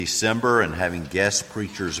December and having guest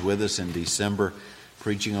preachers with us in December,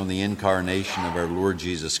 preaching on the incarnation of our Lord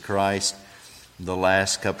Jesus Christ. The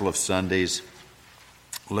last couple of Sundays,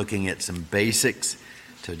 looking at some basics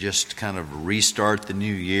to just kind of restart the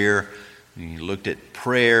new year. We looked at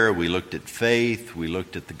prayer, we looked at faith, we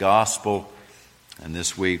looked at the gospel, and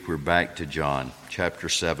this week we're back to John chapter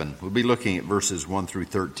 7. We'll be looking at verses 1 through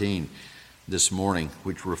 13 this morning,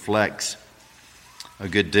 which reflects a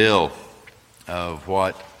good deal of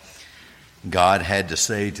what God had to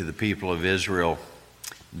say to the people of Israel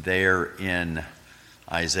there in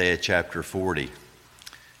Isaiah chapter 40.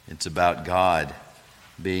 It's about God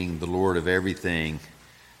being the Lord of everything,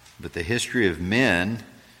 but the history of men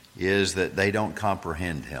is that they don't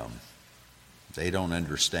comprehend Him. They don't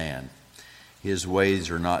understand. His ways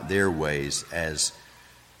are not their ways, as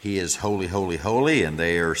He is holy, holy, holy, and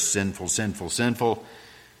they are sinful, sinful, sinful.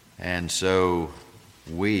 And so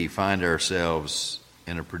we find ourselves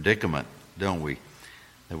in a predicament, don't we?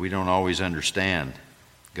 That we don't always understand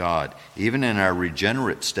God. Even in our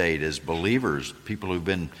regenerate state as believers, people who've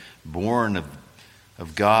been born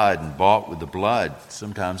of God and bought with the blood,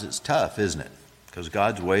 sometimes it's tough, isn't it? Because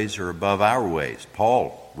God's ways are above our ways.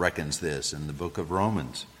 Paul reckons this in the book of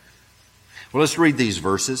Romans. Well, let's read these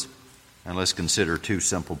verses and let's consider two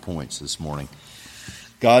simple points this morning.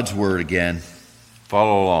 God's word again.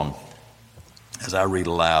 Follow along as I read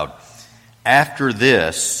aloud. After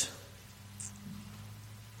this,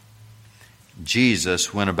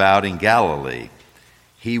 Jesus went about in Galilee.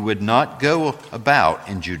 He would not go about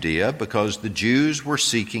in Judea because the Jews were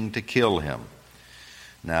seeking to kill him.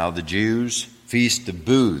 Now the Jews' feast of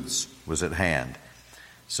booths was at hand.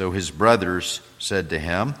 So his brothers said to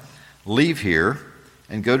him, "Leave here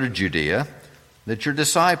and go to Judea, that your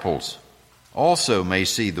disciples also may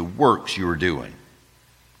see the works you are doing.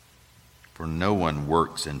 For no one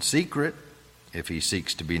works in secret if he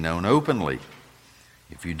seeks to be known openly.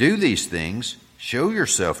 If you do these things, show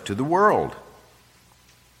yourself to the world."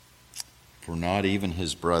 For not even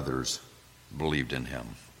his brothers believed in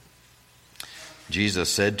him.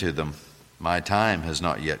 Jesus said to them, "My time has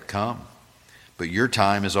not yet come, but your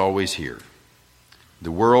time is always here.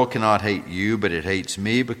 The world cannot hate you, but it hates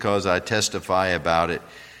me because I testify about it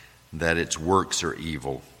that its works are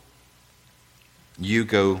evil. You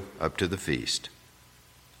go up to the feast.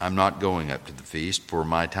 I'm not going up to the feast, for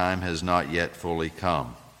my time has not yet fully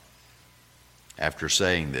come." After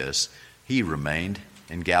saying this, he remained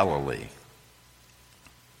in Galilee.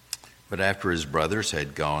 But after his brothers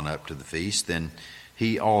had gone up to the feast, then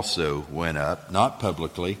he also went up, not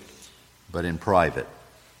publicly, but in private.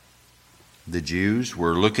 The Jews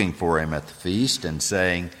were looking for him at the feast and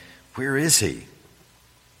saying, "Where is he?"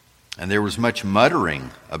 And there was much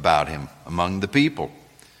muttering about him among the people,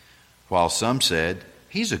 while some said,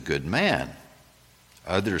 "He's a good man."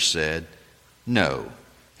 Others said, "No,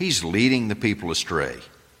 he's leading the people astray."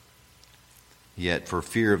 Yet for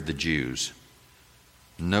fear of the Jews,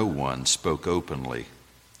 no one spoke openly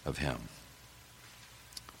of him.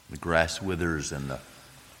 The grass withers and the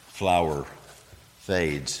flower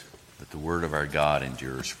fades, but the word of our God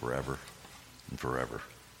endures forever and forever.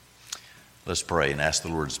 Let's pray and ask the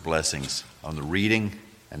Lord's blessings on the reading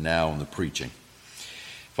and now on the preaching.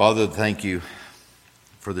 Father, thank you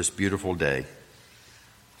for this beautiful day,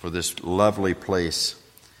 for this lovely place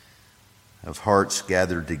of hearts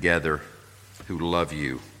gathered together who love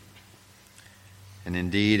you. And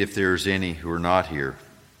indeed, if there's any who are not here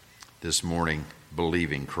this morning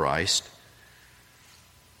believing Christ,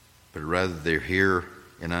 but rather they're here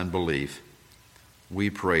in unbelief, we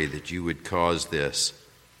pray that you would cause this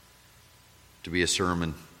to be a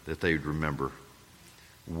sermon that they would remember,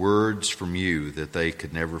 words from you that they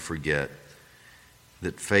could never forget,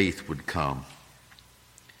 that faith would come,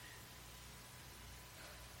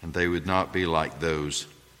 and they would not be like those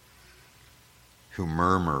who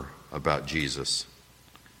murmur about Jesus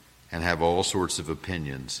and have all sorts of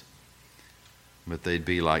opinions, but they'd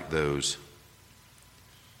be like those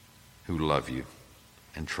who love you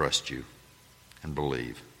and trust you and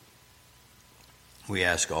believe. We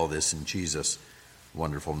ask all this in Jesus'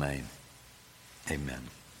 wonderful name. Amen.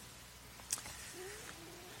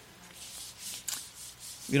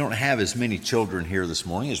 We don't have as many children here this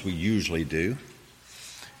morning as we usually do,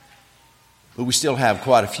 but we still have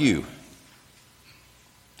quite a few.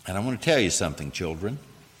 And I want to tell you something, children,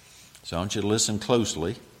 so I want you to listen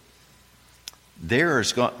closely. There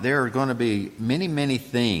are going to be many, many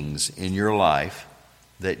things in your life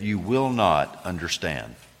that you will not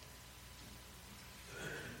understand.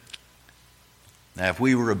 Now, if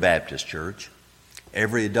we were a Baptist church,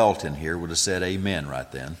 every adult in here would have said amen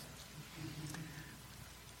right then.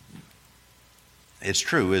 It's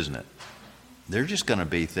true, isn't it? There are just going to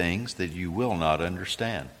be things that you will not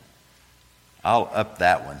understand. I'll up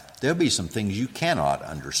that one. There'll be some things you cannot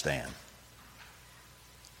understand.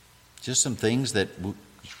 Just some things that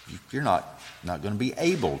you're not going to be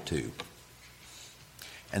able to.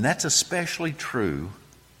 And that's especially true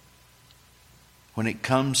when it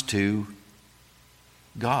comes to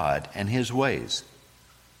God and His ways.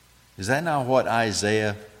 Is that not what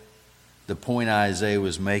the point Isaiah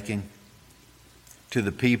was making to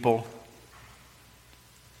the people?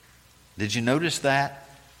 Did you notice that?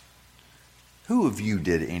 Who of you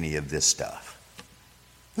did any of this stuff?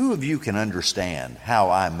 Who of you can understand how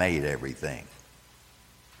I made everything?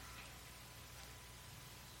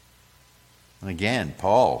 And again,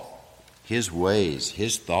 Paul, his ways,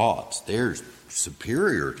 his thoughts, they're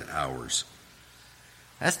superior to ours.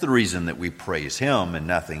 That's the reason that we praise him and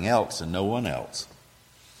nothing else and no one else.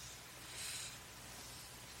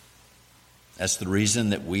 That's the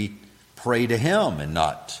reason that we pray to him and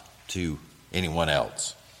not to anyone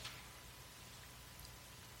else.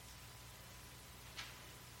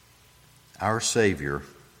 Our Savior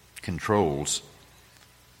controls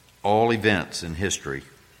all events in history,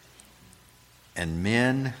 and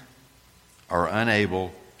men are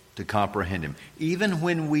unable to comprehend him. Even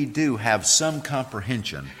when we do have some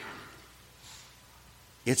comprehension,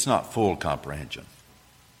 it's not full comprehension.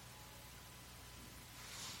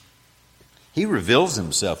 He reveals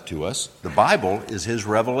himself to us. The Bible is his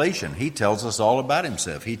revelation. He tells us all about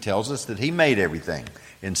himself. He tells us that he made everything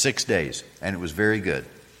in 6 days, and it was very good.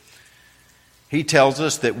 He tells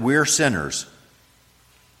us that we're sinners.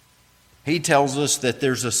 He tells us that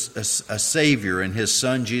there's a Savior in his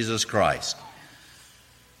Son, Jesus Christ.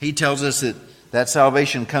 He tells us that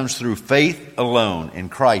salvation comes through faith alone, in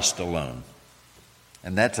Christ alone.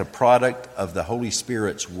 And that's a product of the Holy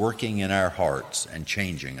Spirit's working in our hearts and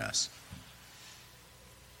changing us.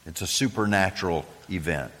 It's a supernatural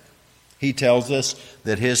event. He tells us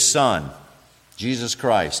that his Son, Jesus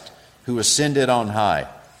Christ, who ascended on high,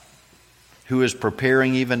 who is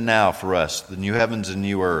preparing even now for us the new heavens and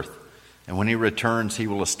new earth, and when he returns, he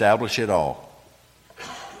will establish it all.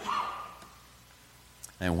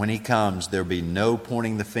 And when he comes, there'll be no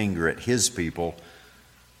pointing the finger at his people,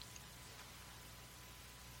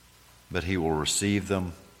 but he will receive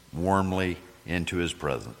them warmly into his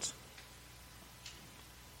presence.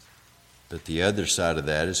 But the other side of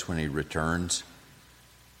that is when he returns,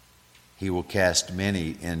 he will cast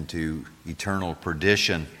many into eternal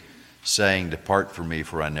perdition, saying, "Depart from me,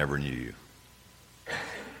 for I never knew you."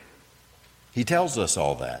 He tells us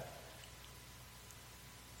all that.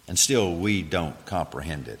 And still we don't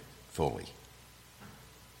comprehend it fully.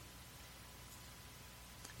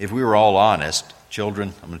 If we were all honest,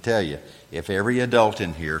 children, I'm going to tell you, if every adult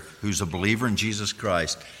in here who's a believer in Jesus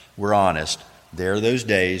Christ were honest, there are those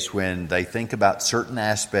days when they think about certain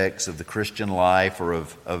aspects of the Christian life or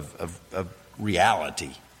of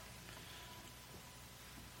reality.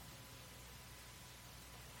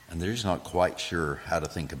 And they're just not quite sure how to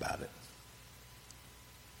think about it.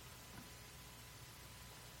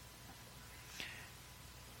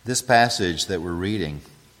 This passage that we're reading,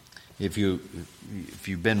 if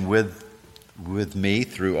you've been with me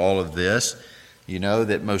through all of this, you know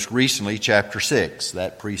that most recently chapter 6,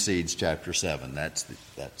 that precedes chapter 7. That's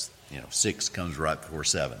 6 comes right before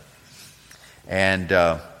 7.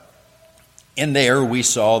 And in there we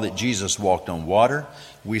saw that Jesus walked on water.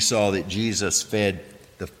 We saw that Jesus fed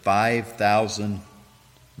the 5,000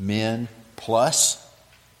 men plus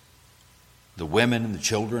the women and the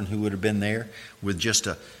children who would have been there with just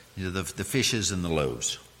the fishes and the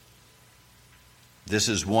loaves. This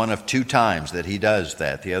is one of 2 times that he does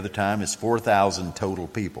that. The other time is 4,000 total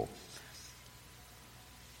people.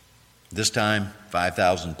 This time,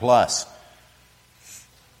 5,000 plus.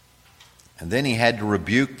 And then he had to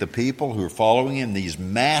rebuke the people who were following him, these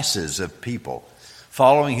masses of people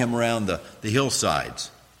following him around the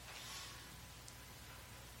hillsides.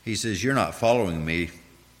 He says, "You're not following me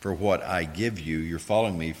for what I give you. You're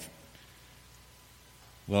following me."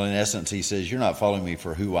 Well, in essence, he says, "You're not following me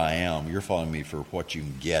for who I am. You're following me for what you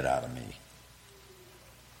can get out of me."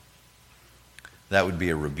 That would be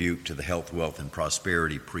a rebuke to the health, wealth, and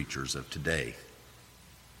prosperity preachers of today,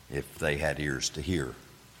 if they had ears to hear.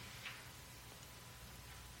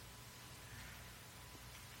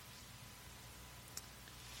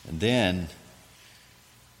 And then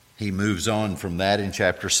he moves on from that in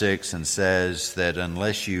chapter 6 and says that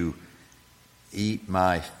unless you eat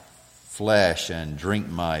my flesh and drink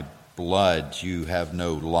my blood, you have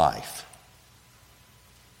no life.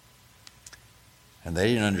 And they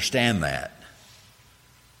didn't understand that.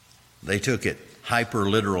 They took it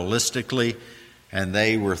hyper-literalistically, And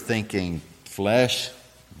they were thinking, flesh,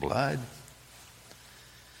 blood.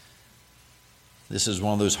 This is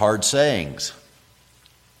one of those hard sayings.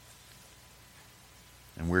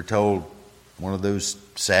 And we're told one of those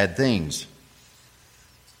sad things.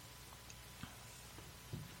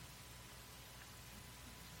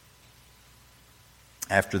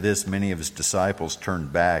 After this, many of his disciples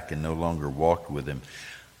turned back and no longer walked with him.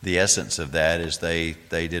 The essence of that is they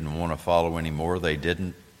didn't want to follow anymore. They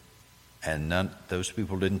didn't. And those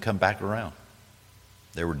people didn't come back around.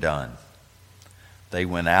 They were done. They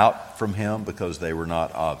went out from him because they were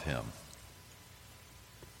not of him.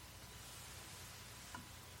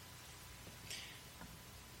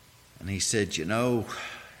 And he said,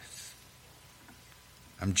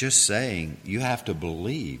 I'm just saying, you have to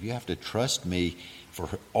believe. You have to trust me for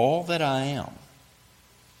all that I am.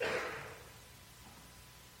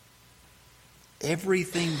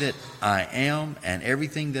 Everything that I am and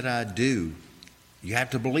everything that I do, you have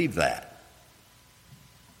to believe that.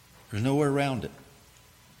 There's no way around it.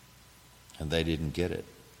 And they didn't get it.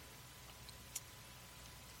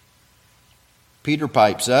 Peter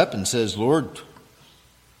pipes up and says, Lord,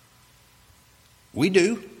 we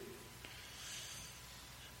do.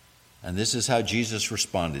 And this is how Jesus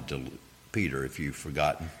responded to Peter, if you've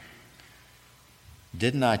forgotten.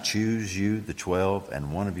 Didn't I choose you, the 12,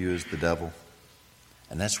 and one of you is the devil?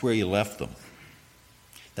 And that's where you left them.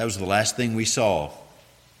 That was the last thing we saw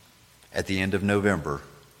at the end of November.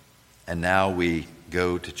 And now we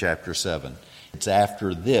go to chapter 7. It's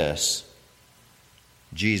after this,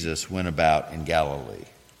 Jesus went about in Galilee.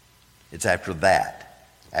 It's after that.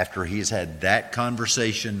 After he's had that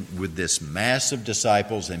conversation with this mass of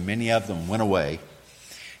disciples, and many of them went away.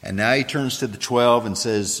 And now he turns to the 12 and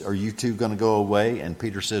says, are you two going to go away? And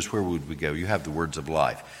Peter says, where would we go? You have the words of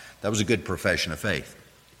life. That was a good profession of faith.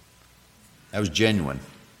 That was genuine.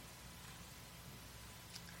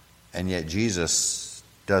 And yet Jesus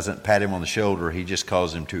doesn't pat him on the shoulder. He just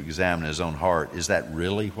calls him to examine his own heart. Is that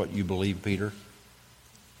really what you believe, Peter?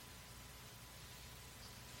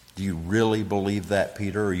 Do you really believe that,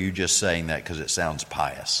 Peter? Or are you just saying that because it sounds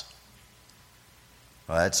pious?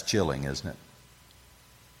 Well, that's chilling, isn't it?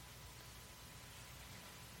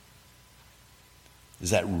 Is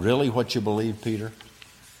that really what you believe, Peter?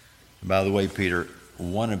 And by the way, Peter,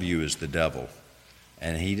 one of you is the devil.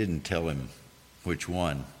 And he didn't tell him which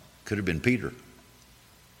one. Could have been Peter.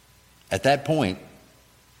 At that point,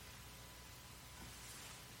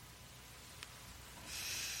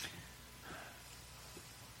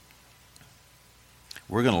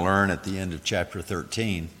 we're going to learn at the end of chapter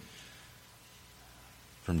 13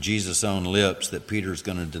 from Jesus' own lips that Peter's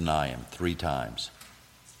going to deny him 3 times.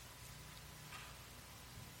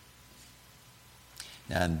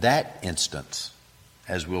 Now, in that instance,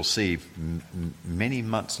 as we'll see many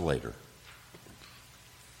months later,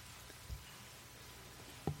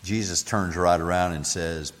 Jesus turns right around and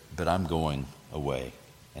says, but I'm going away.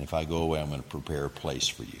 And if I go away, I'm going to prepare a place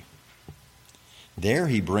for you. There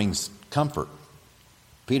he brings comfort.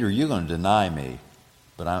 Peter, you're going to deny me,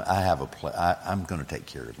 but I'm going to take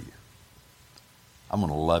care of you. I'm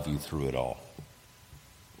going to love you through it all.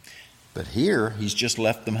 But here, he's just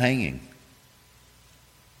left them hanging.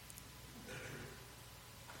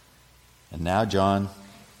 And now John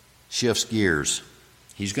shifts gears.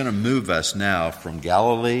 He's going to move us now from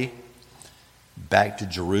Galilee back to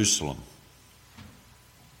Jerusalem.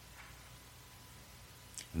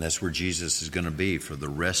 And that's where Jesus is going to be for the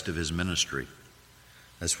rest of his ministry.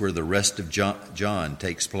 That's where the rest of John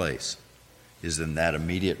takes place, is in that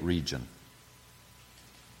immediate region.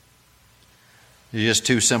 Just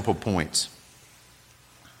 2 simple points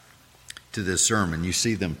to this sermon. You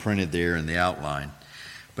see them printed there in the outline.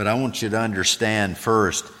 But I want you to understand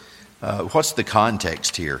first, what's the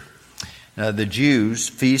context here? The Jews'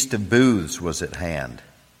 Feast of Booths was at hand.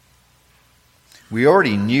 We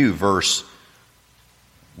already knew verse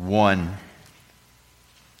 1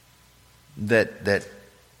 that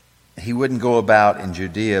he wouldn't go about in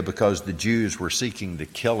Judea because the Jews were seeking to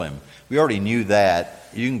kill him. We already knew that.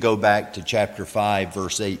 You can go back to chapter 5,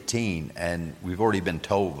 verse 18, and we've already been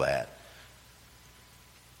told that.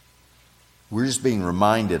 We're just being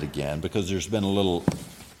reminded again because there's been a little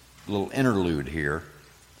interlude here.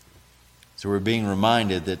 So we're being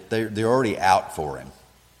reminded that they're already out for him.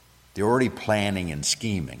 They're already planning and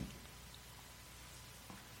scheming.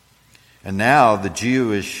 And now the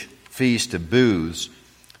Jewish Feast of Booths,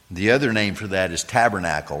 the other name for that is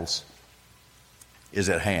Tabernacles, is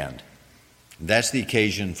at hand. And that's the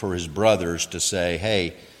occasion for his brothers to say,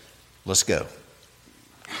 hey, let's go.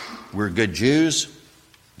 We're good Jews.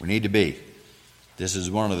 We need to be. This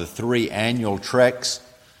is one of the 3 annual treks,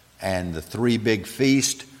 and the 3 big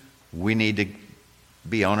feasts, we need to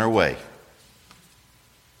be on our way.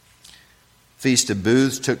 Feast of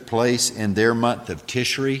Booths took place in their month of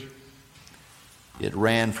Tishri. It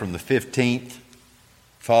ran from the 15th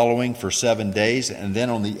following for 7 days, and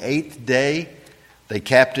then on the 8th day, they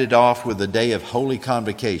capped it off with a day of holy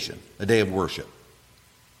convocation, a day of worship.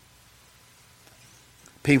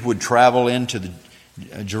 People would travel into the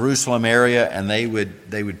Jerusalem area, and they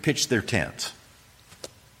would pitch their tents.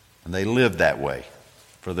 And they lived that way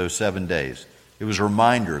for those 7 days. It was a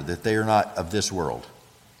reminder that they are not of this world.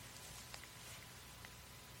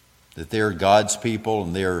 That they are God's people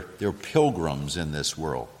and they're pilgrims in this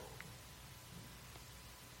world.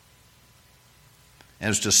 And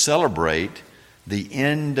it was to celebrate the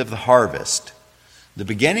end of the harvest. The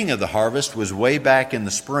beginning of the harvest was way back in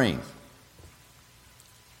the spring.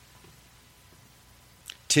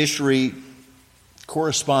 Tishri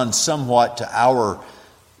corresponds somewhat to our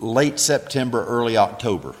late September, early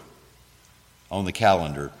October on the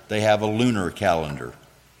calendar. They have a lunar calendar.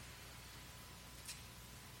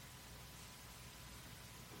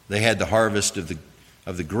 They had the harvest of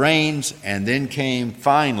the grains, and then came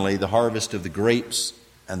finally the harvest of the grapes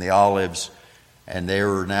and the olives, and they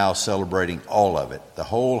were now celebrating all of it, the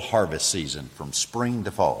whole harvest season from spring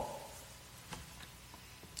to fall.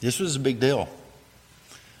 This was a big deal.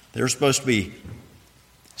 They were supposed to be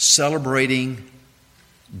celebrating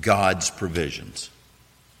God's provisions.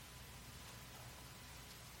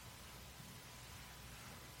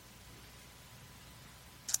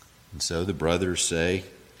 And so the brothers say,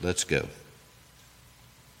 let's go.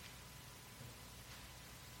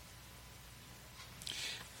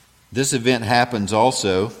 This event happens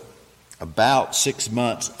also about 6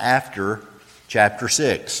 months after chapter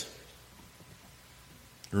 6.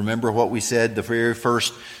 Remember what we said the very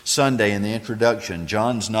first Sunday in the introduction.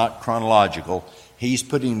 John's not chronological. He's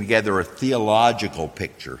putting together a theological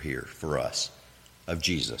picture here for us of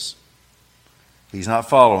Jesus. He's not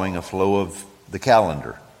following a flow of the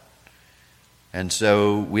calendar. And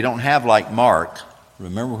so we don't have like Mark.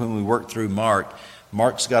 Remember when we worked through Mark,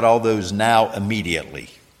 Mark's got all those now immediately.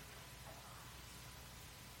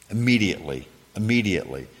 Immediately.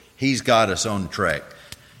 He's got us on track.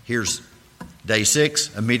 Here's day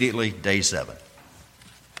 6, immediately day 7.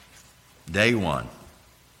 Day 1.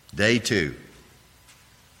 Day 2.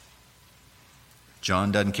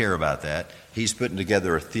 John doesn't care about that. He's putting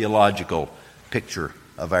together a theological picture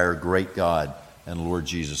of our great God and Lord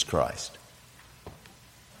Jesus Christ.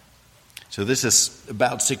 So this is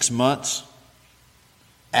about 6 months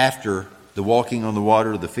after the walking on the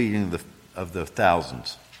water, the feeding of the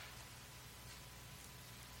thousands.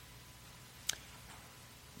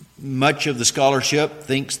 Much of the scholarship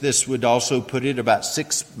thinks this would also put it about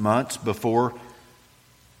 6 months before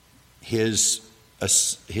his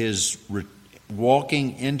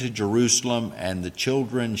walking into Jerusalem and the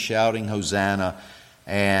children shouting Hosanna,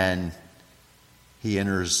 and he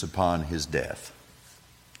enters upon his death.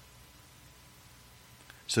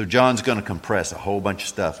 So John's going to compress a whole bunch of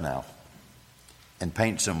stuff now and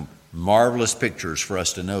paint some marvelous pictures for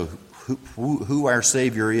us to know who our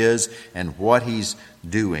Savior is and what He's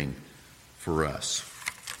doing for us.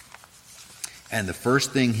 And the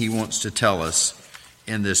first thing he wants to tell us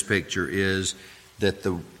in this picture is that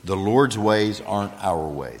the Lord's ways aren't our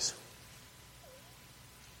ways.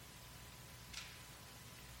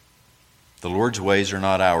 The Lord's ways are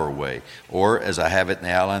not our way. Or, as I have it in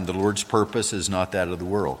the outline, the Lord's purpose is not that of the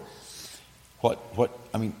world.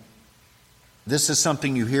 This is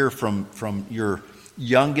something you hear from your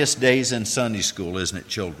youngest days in Sunday school, isn't it,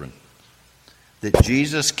 children? That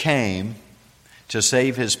Jesus came to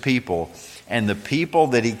save His people, and the people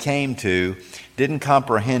that He came to didn't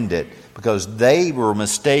comprehend it because they were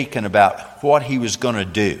mistaken about what He was going to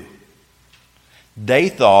do. They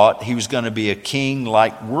thought He was going to be a king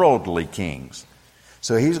like worldly kings.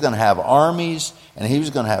 So He was going to have armies, and He was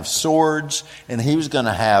going to have swords, and He was going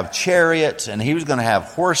to have chariots, and He was going to have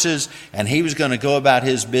horses, and He was going to go about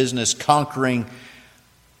His business conquering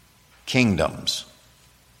kingdoms.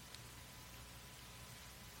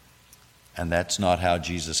 And that's not how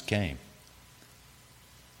Jesus came.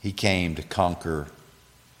 He came to conquer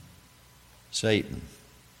Satan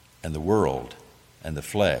and the world and the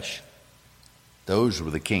flesh. Those were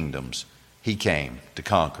the kingdoms He came to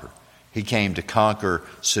conquer. He came to conquer,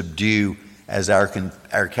 subdue, as our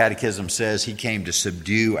catechism says, He came to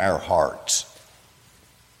subdue our hearts.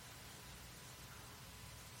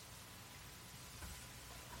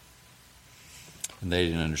 And they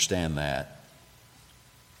didn't understand that.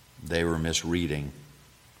 They were misreading.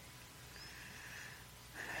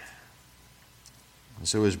 And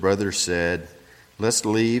so his brother said, let's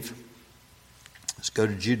leave. Let's go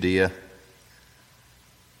to Judea.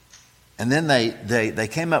 And then they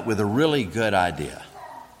came up with a really good idea.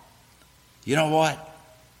 You know what?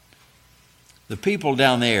 The people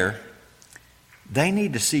down there, they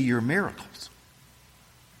need to see your miracles.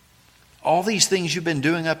 All these things you've been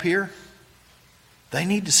doing up here, they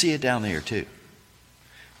need to see it down there too.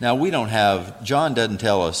 Now John doesn't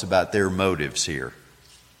tell us about their motives here.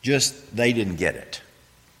 Just they didn't get it.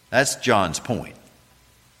 That's John's point.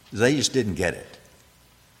 They just didn't get it.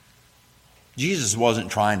 Jesus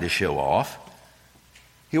wasn't trying to show off.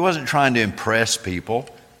 He wasn't trying to impress people.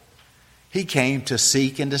 He came to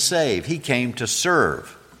seek and to save. He came to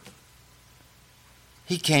serve.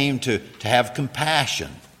 He came to have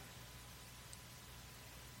compassion.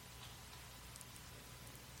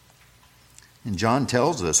 And John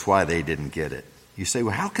tells us why they didn't get it. You say,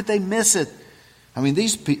 well, how could they miss it? I mean,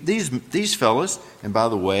 these fellows, and by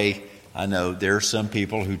the way, I know there are some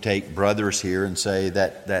people who take brothers here and say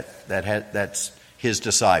that's his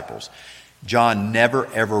disciples. John never,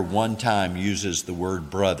 ever one time uses the word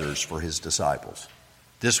brothers for his disciples.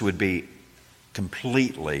 This would be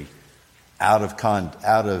completely out of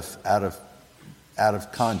context,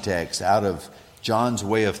 out of John's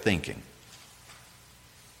way of thinking.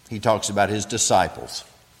 He talks about his disciples.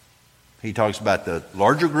 He talks about the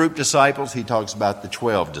larger group disciples. He talks about the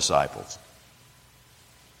 12 disciples.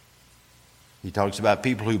 He talks about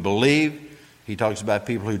people who believe. He talks about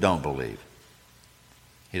people who don't believe.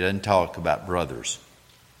 He doesn't talk about brothers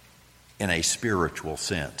in a spiritual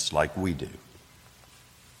sense like we do.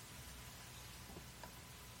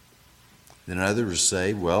 Then others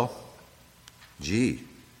say, well, gee,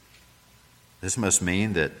 this must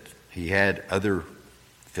mean that he had other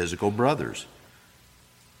physical brothers.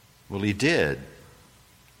 Well, he did.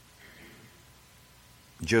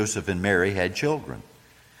 Joseph and Mary had children.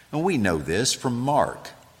 And we know this from Mark.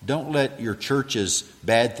 Don't let your church's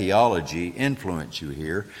bad theology influence you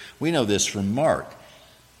here. We know this from Mark.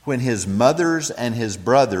 When his mothers and his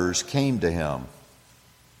brothers came to him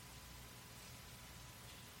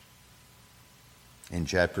in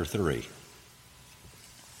chapter 3.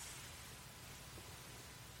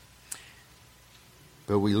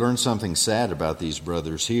 But we learn something sad about these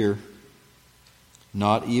brothers here.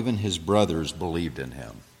 Not even his brothers believed in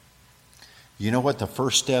him. You know what the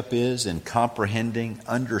first step is in comprehending,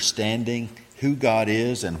 understanding who God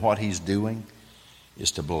is and what He's doing?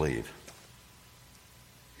 Is to believe.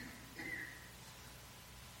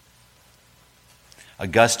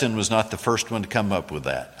 Augustine was not the first one to come up with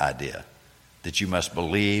that idea, that you must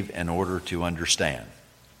believe in order to understand.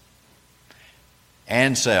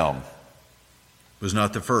 Anselm was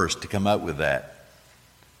not the first to come up with that.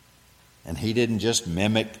 And he didn't just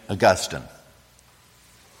mimic Augustine.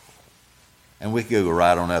 And we could go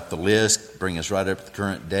right on up the list, bring us right up to the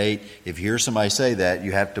current date. If you hear somebody say that,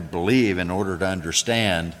 you have to believe in order to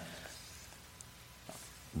understand.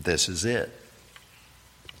 This is it.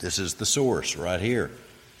 This is the source right here.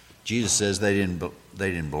 Jesus says they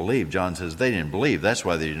didn't believe. John says they didn't believe. That's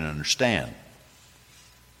why they didn't understand.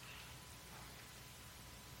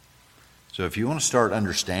 So if you want to start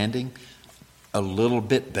understanding a little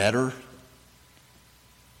bit better,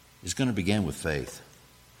 it's going to begin with faith.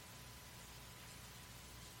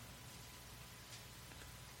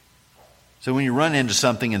 So when you run into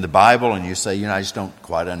something in the Bible and you say, I just don't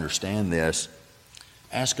quite understand this,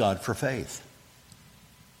 ask God for faith.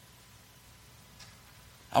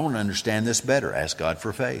 I want to understand this better. Ask God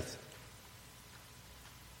for faith.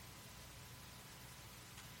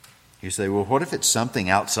 You say, well, what if it's something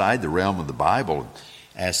outside the realm of the Bible?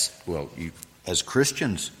 As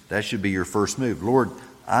Christians, that should be your first move. Lord,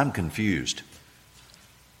 I'm confused.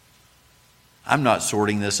 I'm not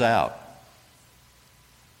sorting this out.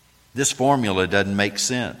 This formula doesn't make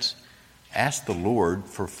sense. Ask the Lord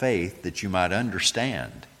for faith that you might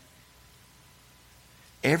understand.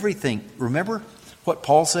 Everything, remember what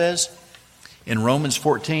Paul says in Romans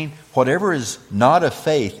 14? Whatever is not of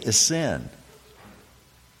faith is sin.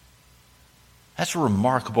 That's a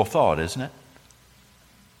remarkable thought, isn't it?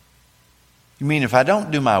 You mean if I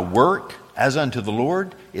don't do my work as unto the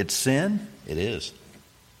Lord, it's sin? It is.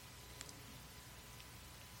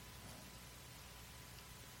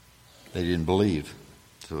 They didn't believe,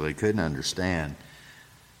 so they couldn't understand.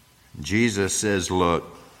 Jesus says,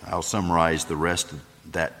 look, I'll summarize the rest of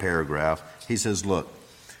that paragraph. He says, look,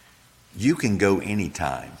 you can go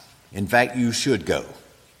anytime. In fact, you should go.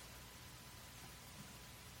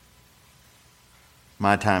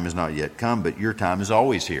 My time has not yet come, but your time is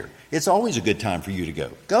always here. It's always a good time for you to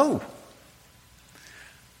go. Go.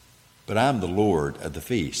 But I'm the Lord of the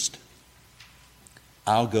feast.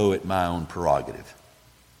 I'll go at my own prerogative.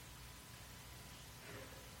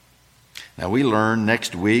 Now we learn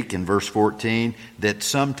next week in verse 14 that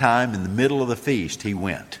sometime in the middle of the feast he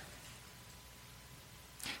went.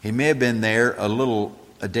 He may have been there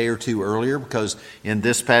a day or two earlier, because in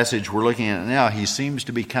this passage we're looking at now, he seems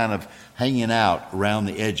to be kind of hanging out around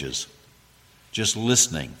the edges, just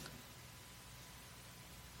listening.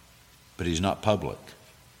 But he's not public.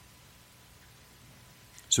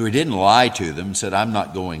 So he didn't lie to them and said, I'm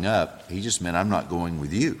not going up. He just meant, I'm not going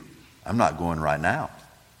with you. I'm not going right now.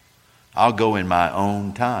 I'll go in my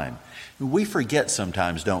own time. We forget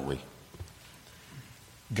sometimes, don't we?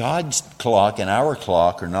 God's clock and our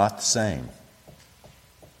clock are not the same.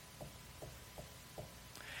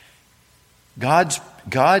 God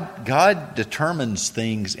determines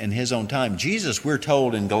things in His own time. Jesus, we're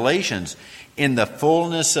told in Galatians, in the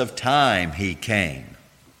fullness of time He came.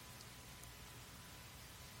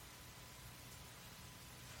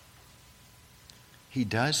 He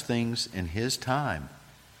does things in His time,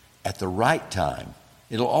 at the right time.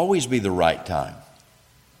 It'll always be the right time.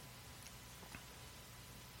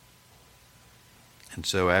 And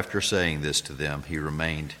so after saying this to them, He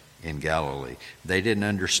remained in Galilee. They didn't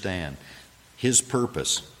understand. His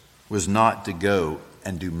purpose was not to go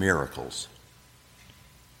and do miracles.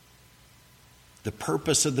 The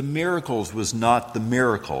purpose of the miracles was not the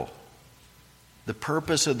miracle. The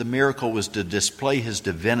purpose of the miracle was to display His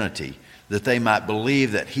divinity, that they might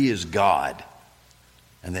believe that He is God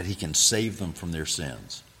and that He can save them from their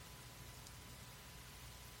sins.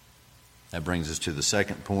 That brings us to the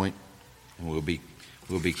second point, and we'll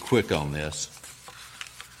be quick on this.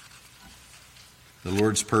 The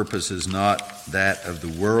Lord's purpose is not that of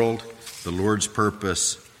the world. The Lord's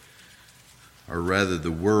purpose, or rather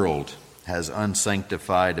the world, has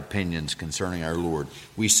unsanctified opinions concerning our Lord.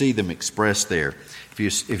 We see them expressed there. If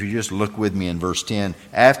you just look with me in verse 10,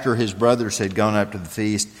 after his brothers had gone up to the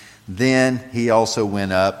feast, then he also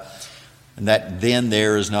went up. And that then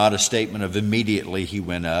there is not a statement of immediately he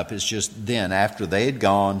went up. It's just then, after they had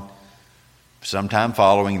gone, sometime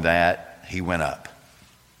following that, he went up.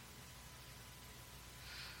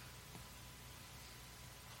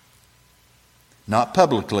 Not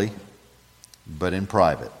publicly, but in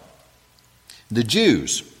private. The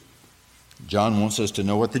Jews. John wants us to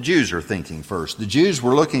know what the Jews are thinking first. The Jews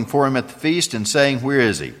were looking for him at the feast and saying, where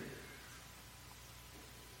is he?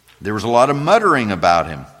 There was a lot of muttering about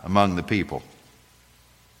him among the people.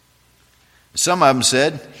 Some of them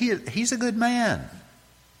said, he's a good man.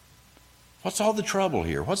 What's all the trouble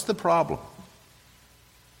here? What's the problem?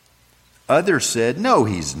 Others said, no,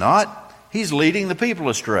 he's not. He's leading the people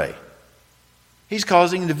astray. He's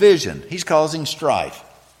causing division. He's causing strife.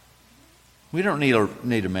 We don't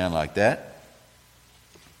need a man like that.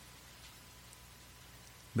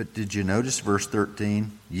 But did you notice verse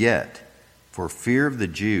 13? Yet, for fear of the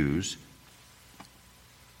Jews,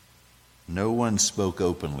 no one spoke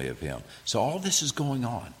openly of him. So all this is going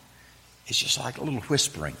on. It's just like a little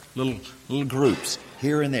whispering, little groups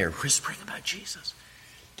here and there whispering about Jesus.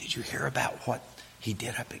 Did you hear about what he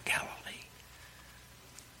did up at Galilee?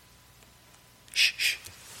 Shh, shh.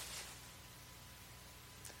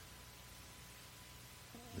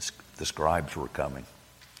 The scribes were coming,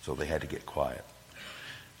 so they had to get quiet.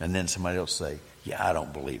 And then somebody else say, yeah, I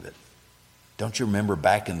don't believe it. Don't you remember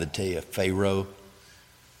back in the day of Pharaoh?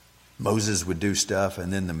 Moses would do stuff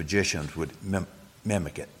and then the magicians would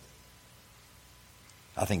mimic it.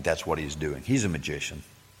 I think that's what he's doing. He's a magician.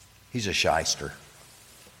 He's a shyster.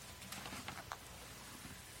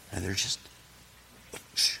 And they're just,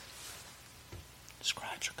 shh. The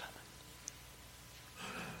scribes are coming.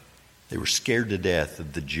 They were scared to death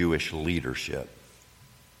of the Jewish leadership,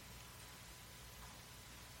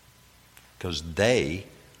 because they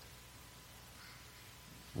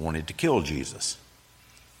wanted to kill Jesus.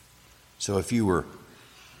 So if you were,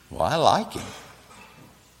 well, I like him.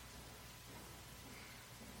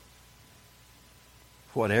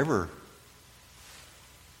 Whatever,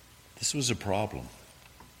 this was a problem.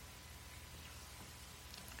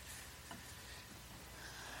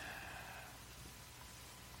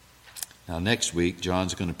 Now next week,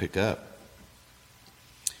 John's going to pick up.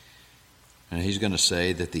 And he's going to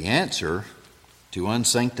say that the answer to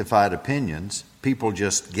unsanctified opinions, people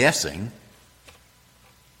just guessing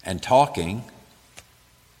and talking,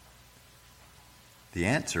 the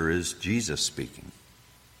answer is Jesus speaking.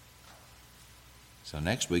 So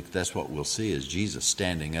next week, that's what we'll see, is Jesus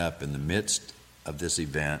standing up in the midst of this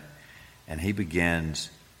event, and he begins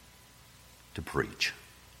to preach.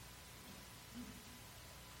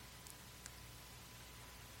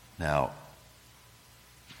 Now,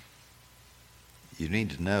 you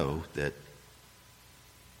need to know that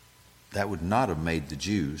that would not have made the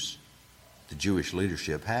Jews, the Jewish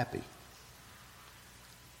leadership, happy.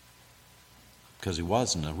 Because he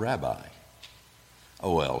wasn't a rabbi.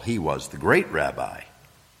 Oh, well, he was the great rabbi.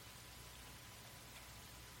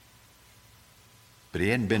 But he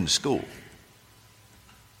hadn't been to school.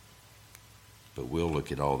 But we'll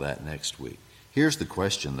look at all that next week. Here's the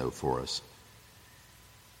question, though, for us.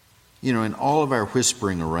 You know, in all of our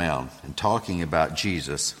whispering around and talking about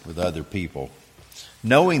Jesus with other people,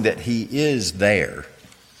 knowing that he is there,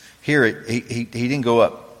 here he didn't go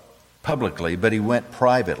up publicly, but he went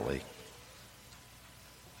privately.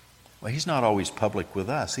 Well, he's not always public with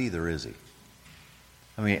us either, is he?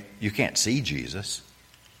 I mean, you can't see Jesus.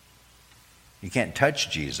 You can't touch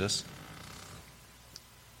Jesus.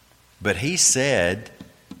 But he said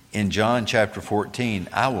in John chapter 14,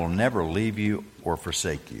 I will never leave you or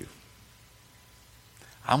forsake you.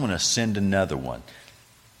 I'm going to send another one.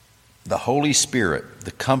 The Holy Spirit,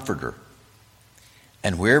 the Comforter.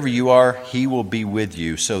 And wherever you are, he will be with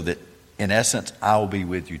you, so that, in essence, I will be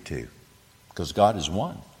with you too. Because God is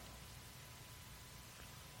one.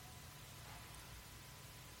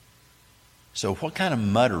 So what kind of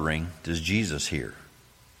muttering does Jesus hear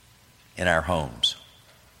in our homes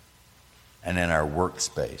and in our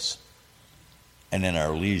workspace and in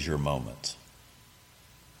our leisure moments?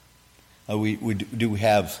 Do we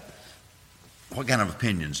have, what kind of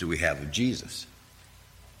opinions do we have of Jesus?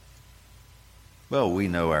 Well, we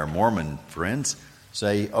know our Mormon friends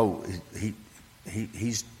say, oh,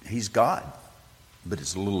 he's God, but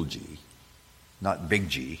it's a little g, not big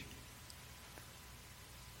G.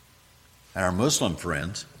 And our Muslim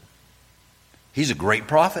friends, he's a great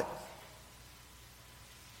prophet.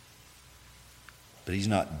 But he's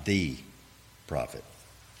not the prophet,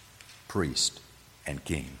 priest, and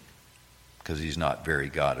king. Because he's not very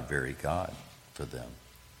God, a very God for them.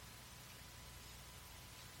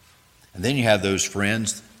 And then you have those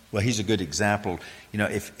friends, well, he's a good example. You know,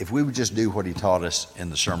 if we would just do what he taught us in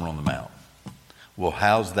the Sermon on the Mount. Well,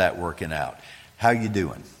 how's that working out? How you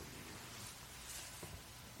doing?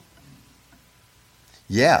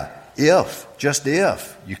 Yeah, just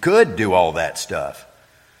if, you could do all that stuff.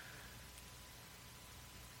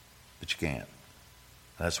 But you can't.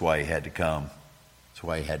 That's why he had to come. That's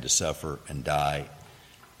why he had to suffer and die.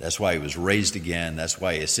 That's why he was raised again. That's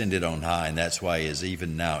why he ascended on high. And that's why he is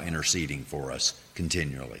even now interceding for us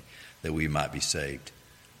continually, that we might be saved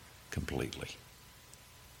completely.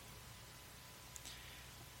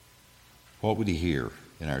 What would he hear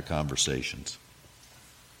in our conversations?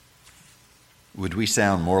 Would we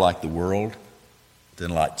sound more like the world than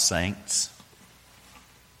like saints?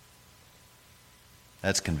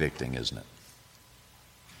 That's convicting, isn't it?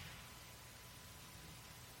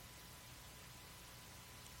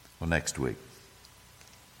 Well, next week,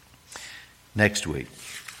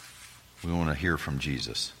 we want to hear from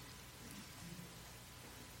Jesus.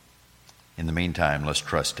 In the meantime, let's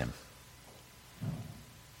trust him.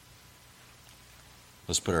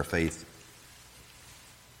 Let's put our faith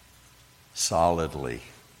solidly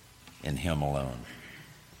in him alone,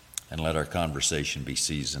 and let our conversation be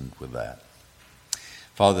seasoned with that.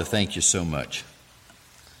 Father, thank you so much.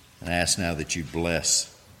 And I ask now that you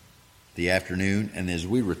bless the afternoon, and as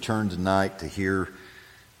we return tonight to hear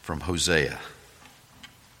from Hosea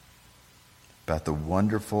about the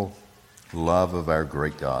wonderful love of our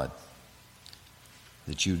great God,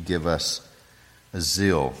 that you'd give us a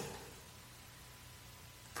zeal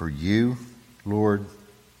for you, Lord,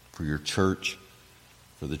 for your church,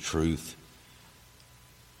 for the truth,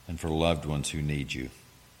 and for loved ones who need you.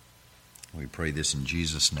 We pray this in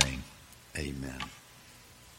Jesus' name. Amen.